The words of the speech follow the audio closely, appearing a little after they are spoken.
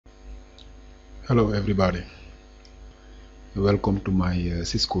Hello everybody, welcome to my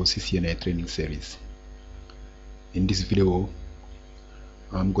Cisco CCNA training series. In this video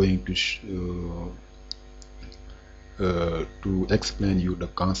I'm going to explain you the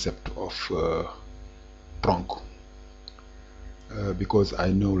concept of trunk, because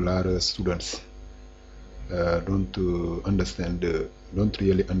I know a lot of students don't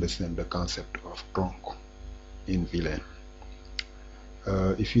really understand the concept of trunk in Vlan.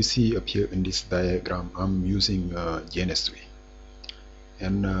 If you see up here in this diagram, I'm using GNS3,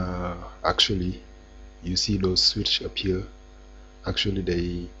 and actually you see those switch up here. Actually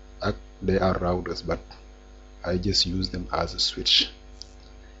they are routers, but I just use them as a switch.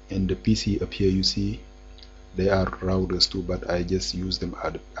 And the PC up here, you see they are routers too, but I just use them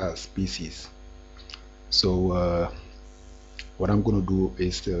as PCs. So what I'm gonna do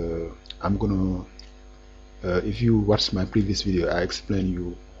is if you watch my previous video, I explain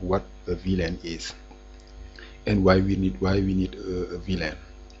you what a VLAN is and why we need a VLAN.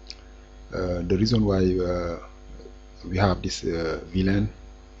 The reason why we have this VLAN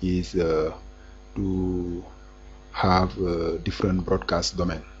is to have different broadcast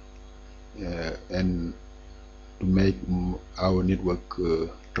domain and to make our network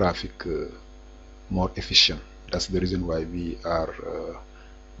traffic more efficient. That's the reason why we are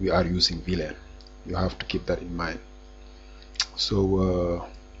using VLAN. You have to keep that in mind. So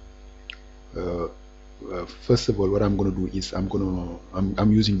first of all, what I'm going to do is I'm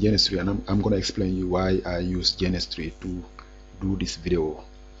using GNS3, and I'm going to explain you why I use GNS3 to do this video,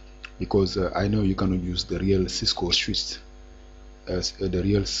 because I know you cannot use the real Cisco switch in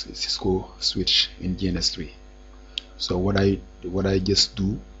GNS3. So what I just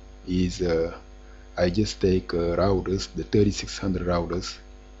do is I just take routers, the 3600 routers,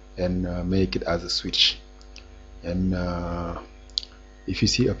 and make it as a switch. And if you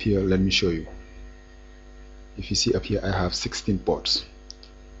see up here, let me show you. If you see up here, I have 16 ports.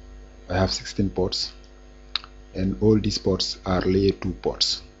 I have 16 ports, and all these ports are layer 2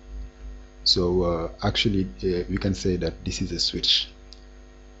 ports. So actually we can say that this is a switch.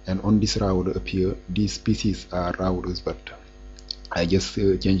 And on this router up here, these PCs are routers, but I just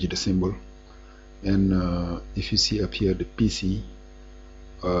change the symbol. And if you see up here, the PC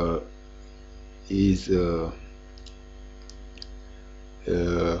is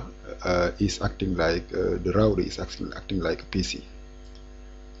acting like the router is acting like a PC.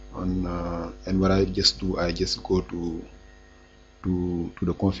 And what I just do, I just go to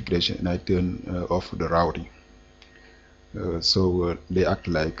the configuration and I turn off the routing. So they act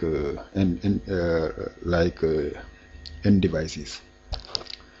like end devices.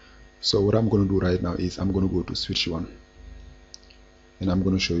 So what I'm going to do right now is I'm going to go to switch 1, and I'm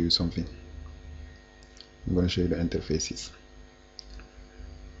going to show you something. I'm going to show you the interfaces.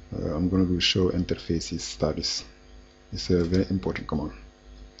 I'm going to do show interfaces status. It's a very important command.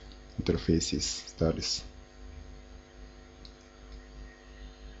 Interfaces status.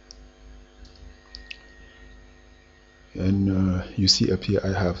 And you see up here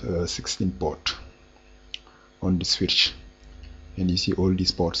I have 16 port on the switch, and you see all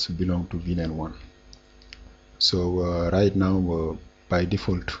these ports belong to VLAN 1. So right now by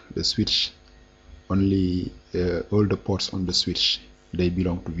default the switch only all the ports on the switch, they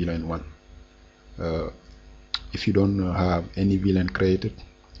belong to VLAN 1. If you don't have any VLAN created,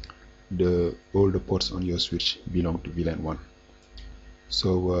 all the ports on your switch belong to VLAN 1.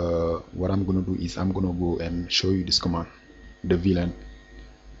 So what I'm going to do is I'm going to go and show you this command, the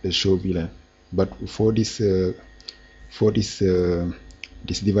show VLAN. But for these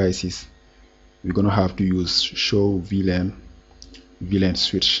devices, we're going to have to use show VLAN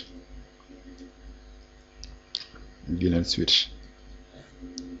switch.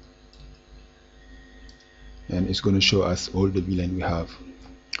 And it's going to show us all the VLAN we have.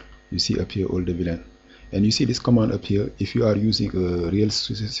 You see up here all the VLAN. And you see this command up here, if you are using a real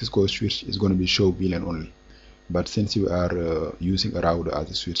Cisco switch, it's going to be show VLAN only. But since you are using a router as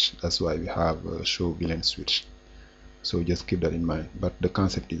a switch, that's why we have show VLAN switch. So just keep that in mind, but the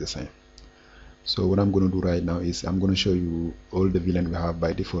concept is the same. So what I'm going to do right now is I'm going to show you all the VLAN we have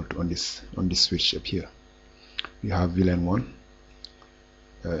by default on this switch up here. We have VLAN 1,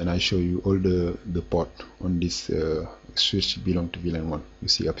 and I show you all the port on this switch belong to VLAN 1. You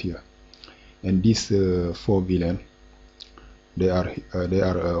see up here. And these 4 VLAN, they are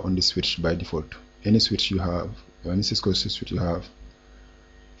on the switch by default. Any switch you have, any Cisco switch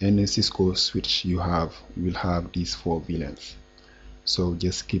you have, will have these 4 VLANs. So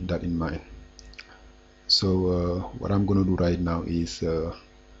just keep that in mind. So what I'm going to do right now is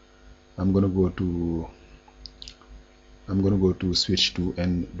I'm going to go to I'm gonna go to switch 2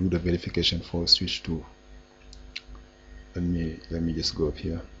 and do the verification for switch 2. Let me just go up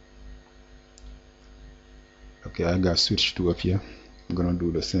here. Okay, I got switch 2 up here. I'm gonna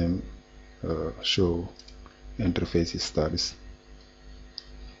do the same, show interface status.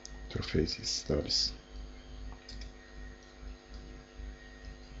 Interface status.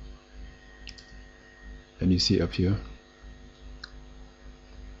 And you see up here,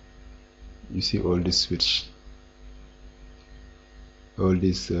 you see all this switch, all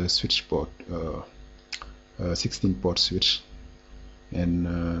this switch port, 16 port switch,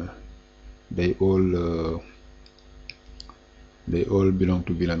 and they all belong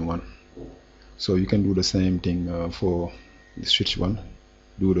to VLAN 1. So you can do the same thing for the switch 1.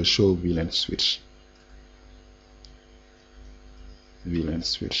 Do the show VLAN switch. VLAN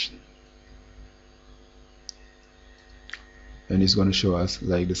switch. And it's going to show us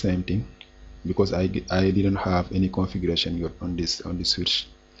like the same thing, because I didn't have any configuration yet on this switch.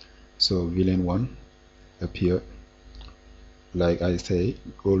 So VLAN 1 up here, like I say,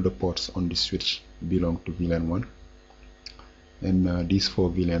 all the ports on this switch belong to VLAN 1, and these 4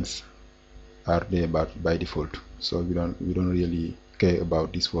 VLANs are there by default, so we don't really care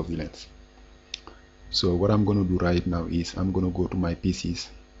about these 4 VLANs. So what I'm going to do right now is I'm going to go to my PCs,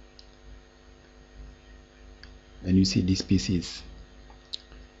 and you see these PCs,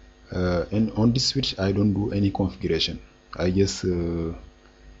 and on this switch I don't do any configuration. I just turn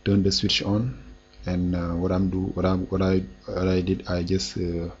the switch on, and what I did, I just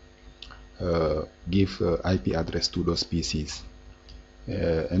give IP address to those PCs.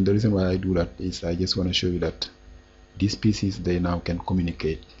 And the reason why I do that is I just want to show you that these PCs, they now can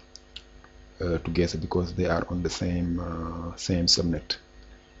communicate together, because they are on the same subnet.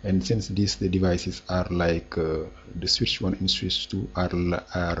 And since the devices are like the switch 1 and switch 2 are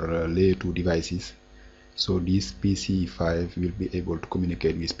layer 2 devices, so this PC5 will be able to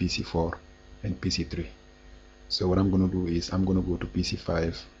communicate with PC4 and PC3. So what I'm going to do is I'm going to go to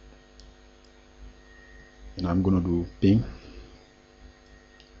PC5, and I'm going to do ping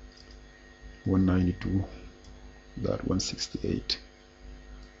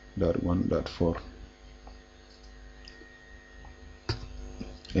 192.168.1.4,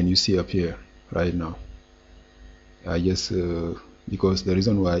 and you see up here right now, I just because the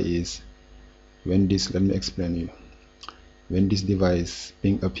reason why is when this, let me explain you, when this device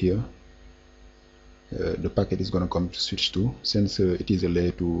ping up here, the packet is going to come to switch 2. Since it is a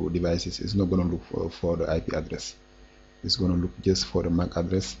layer 2 devices, it's not going to look for the IP address. It's going to look just for the MAC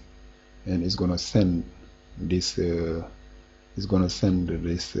address, and it's going to send this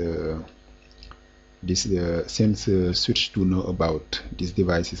since switch 2 know about this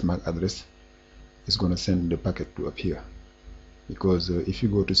device's MAC address, it's going to send the packet to up here. Because if you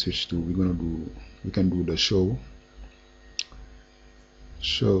go to switch 2, we can do the show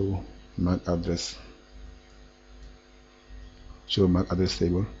MAC address, show MAC address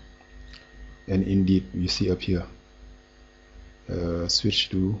table, and indeed you see up here switch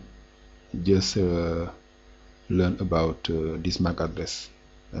 2 just learn about this MAC address,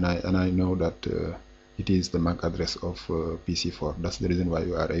 and I know that it is the MAC address of PC4. That's the reason why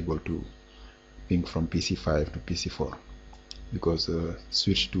you are able to ping from PC5 to PC4, because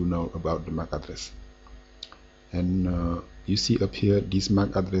switch 2 know about the MAC address. And you see up here, these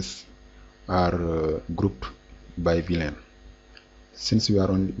MAC address are grouped by VLAN. Since we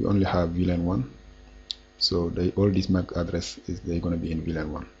only have VLAN 1, so all these MAC address they're going to be in VLAN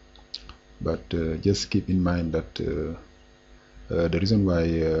 1. But just keep in mind that the reason why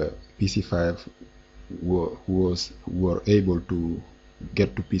PC5 were able to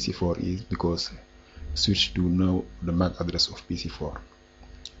get to PC4 is because switch 2 know the MAC address of PC4,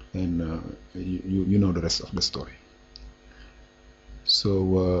 and you know the rest of the story.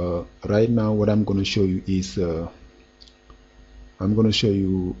 So right now what I'm going to show you is I'm going to show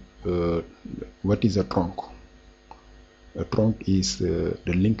you what is a trunk. A trunk is the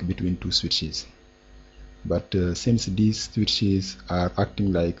link between two switches, but since these switches are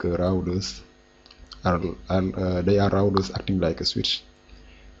acting like routers, they are routers acting like a switch,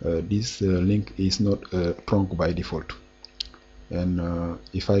 this link is not a trunk by default. And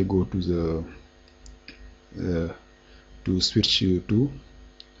if I go to the to switch 2,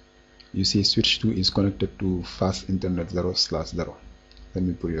 you see switch 2 is connected to fast internet 0/0. Let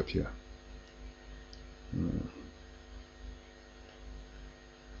me put it up here.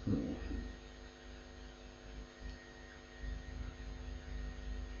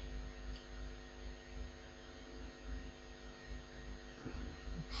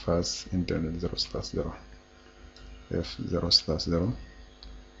 Fast internet 0/0, F 0/0,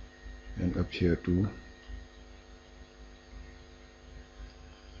 and up here to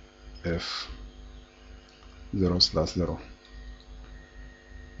F0/0.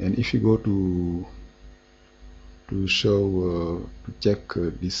 And if you go to show to check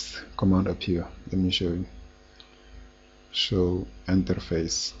this command up here, let me show you. Show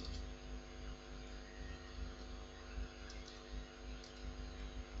interface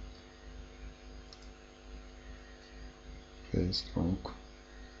face trunk.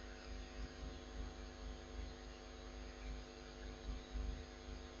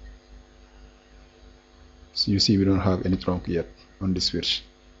 So you see we don't have any trunk yet on the switch,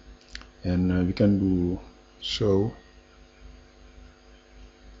 and we can do show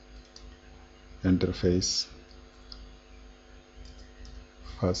interface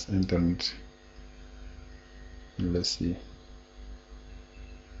fast internet. Let's see,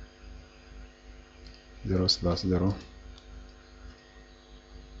 0/0.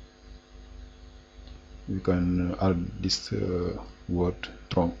 We can add this word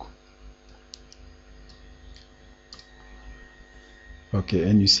trunk. Okay,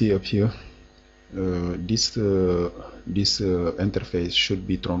 and you see up here this interface should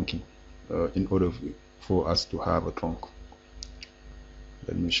be trunking in order for us to have a trunk.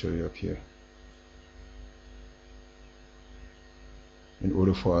 Let me show you up here. In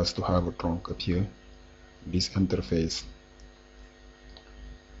order for us to have a trunk up here, this interface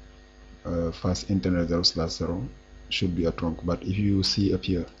fast internet 0/0 should be a trunk. But if you see up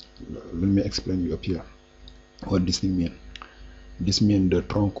here, let me explain you up here what this thing means. This means the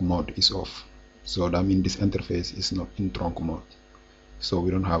trunk mode is off, so that means this interface is not in trunk mode, so we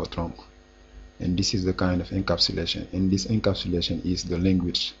don't have a trunk. And this is the kind of encapsulation, and this encapsulation is the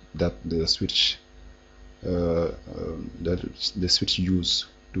language that the switch use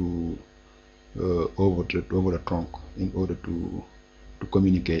to over the trunk in order to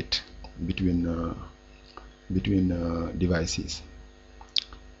communicate between devices.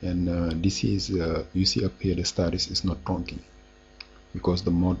 And this is you see up here the status is not trunking because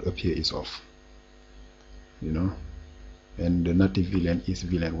the mode up here is off, you know, and the native VLAN is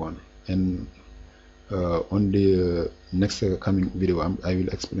VLAN 1. And on the next coming video I will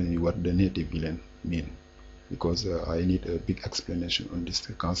explain you what the native VLAN mean, because I need a big explanation on this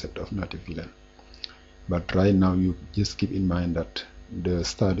concept of native VLAN. But right now you just keep in mind that the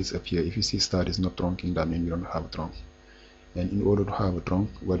status up here, if you see status not trunking, that means we don't have a trunk. And in order to have a trunk,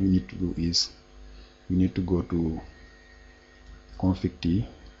 what you need to do is you need to go to config T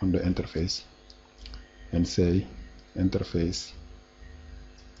on the interface and say interface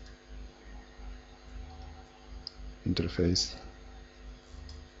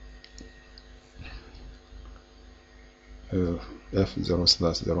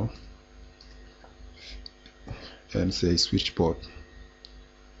F0/0 and say switchport.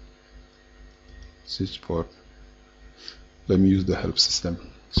 Let me use the help system.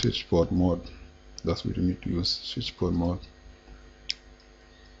 Switchport mode, that's what you need to use, switchport mode.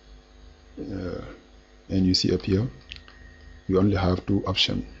 And you see up here we only have two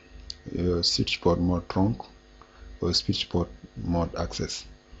options, switchport mode trunk or switchport mode access.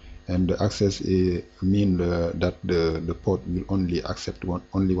 And the access mean that the port will only accept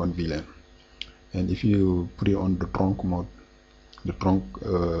only one VLAN. And if you put it on the trunk mode, the trunk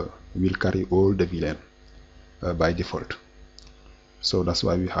will carry all the VLAN by default. So that's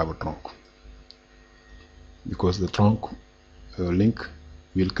why we have a trunk, because the trunk link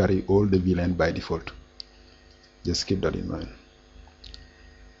will carry all the VLAN by default. Just keep that in mind.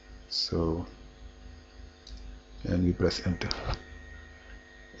 So, and we press enter,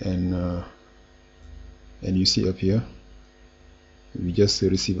 and you see up here we just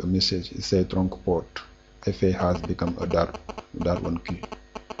receive a message. It says trunk port FA has become a .1 key.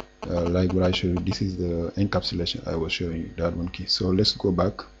 Like what I showed you, this is the encapsulation I was showing you, .1 key. So let's go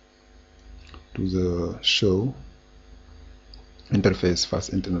back to the show interface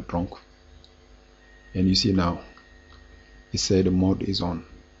fast internet trunk, and you see now it said the mode is on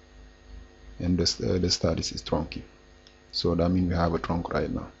and the status is trunking. So that means we have a trunk right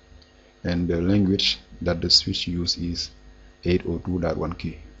now, and the language that the switch use is 802.1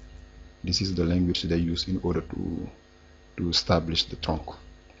 key. This is the language they use in order to establish the trunk.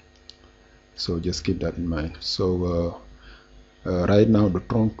 So just keep that in mind. So right now the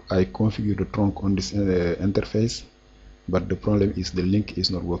trunk, I configure the trunk on this interface, but the problem is the link is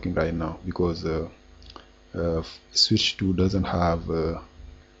not working right now because switch 2 doesn't have a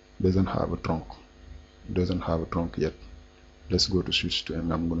trunk, yet. Let's go to switch 2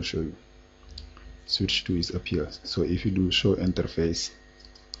 and I'm going to show you. Switch 2 is up here. So if you do show interface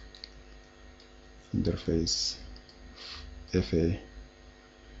FA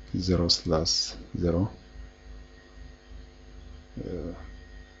 0/0,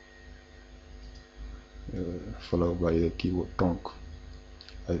 followed by the keyword trunk.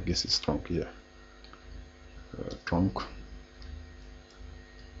 I guess it's trunk here. Trunk.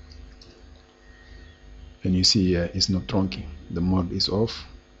 And you see here it's not trunking. The mode is off.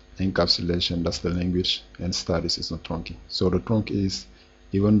 Encapsulation, that's the language, and status is not trunking. So the trunk is,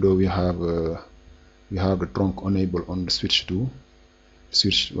 even though we have the trunk enabled on the switch 2,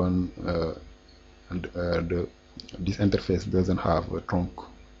 switch 1, and this interface doesn't have a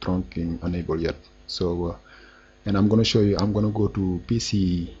trunking enabled yet. So and I'm gonna show you. I'm gonna go to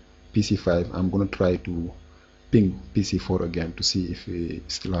PC5. I'm gonna try to ping PC4 again to see if we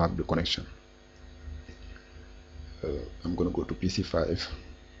still have the connection. I'm gonna go to PC5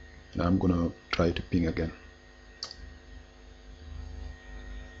 and I'm gonna try to ping again,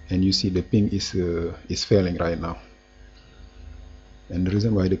 and you see the ping is failing right now. And the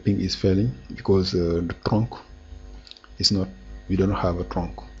reason why the ping is failing, because the trunk is not, we don't have a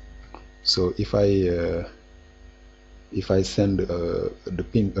trunk. So if I send the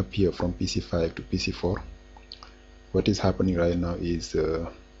ping up here from PC5 to PC4, what is happening right now is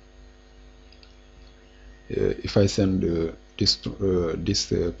if I send this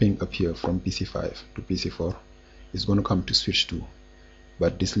ping up here from PC5 to PC4, it's going to come to switch 2,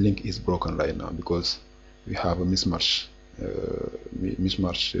 but this link is broken right now because we have a mismatch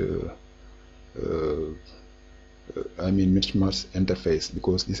interface,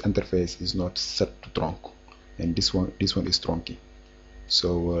 because this interface is not set to trunk, and this one is trunking.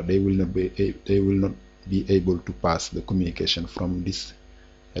 So they will not be able to pass the communication from this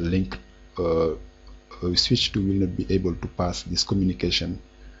link. Switch 2 will not be able to pass this communication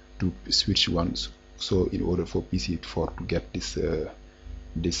to switch 1. So in order for PC4 to get this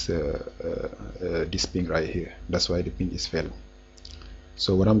ping right here, that's why the ping is failing.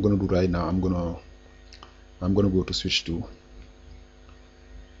 So what I'm gonna do right now, I'm gonna go to switch 2,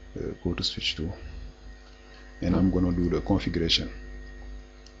 and I'm gonna do the configuration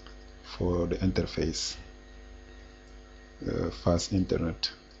for the interface, fast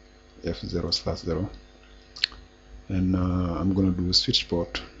internet F0/0, and I'm gonna do switch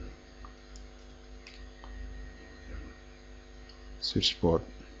port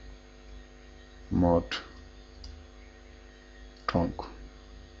mode trunk.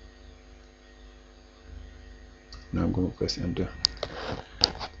 Now I'm going to press enter,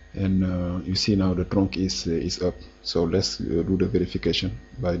 and you see now the trunk is up. So let's do the verification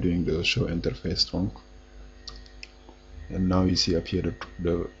by doing the show interface trunk, and now you see up here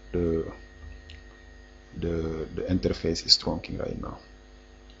the interface is trunking right now.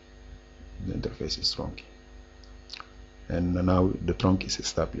 The interface is trunking, and now the trunk is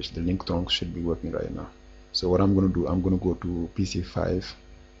established. The link trunk should be working right now. So what I'm going to do, I'm going to go to PC5.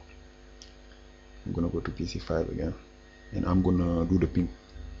 I'm going to go to PC5 again, and I'm going to do the ping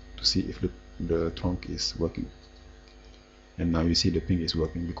to see if the trunk is working. And now you see the ping is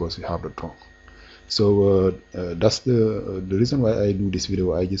working because we have the trunk. So that's the reason why I do this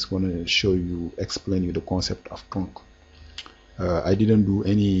video. I just want to show you, explain you the concept of trunk. I didn't do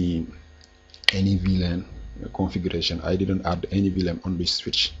any VLAN configuration. I didn't add any VLAN on this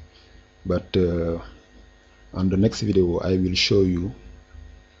switch, but on the next video I will show you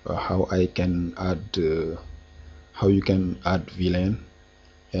how I can add how you can add VLAN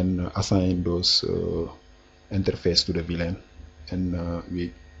and assign those interface to the VLAN, and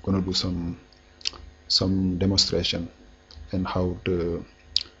we're gonna do some demonstration and how the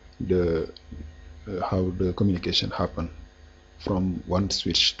communication happen from one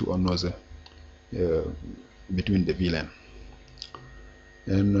switch to another between the VLAN.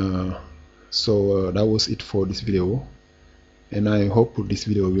 And so that was it for this video, and I hope this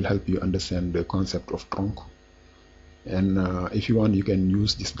video will help you understand the concept of trunk. And if you want, you can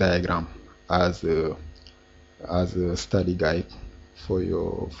use this diagram as a study guide for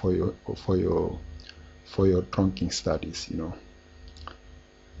your trunking studies, you know.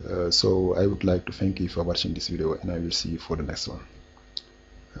 So I would like to thank you for watching this video, and I will see you for the next one.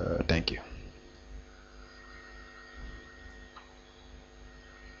 Thank you.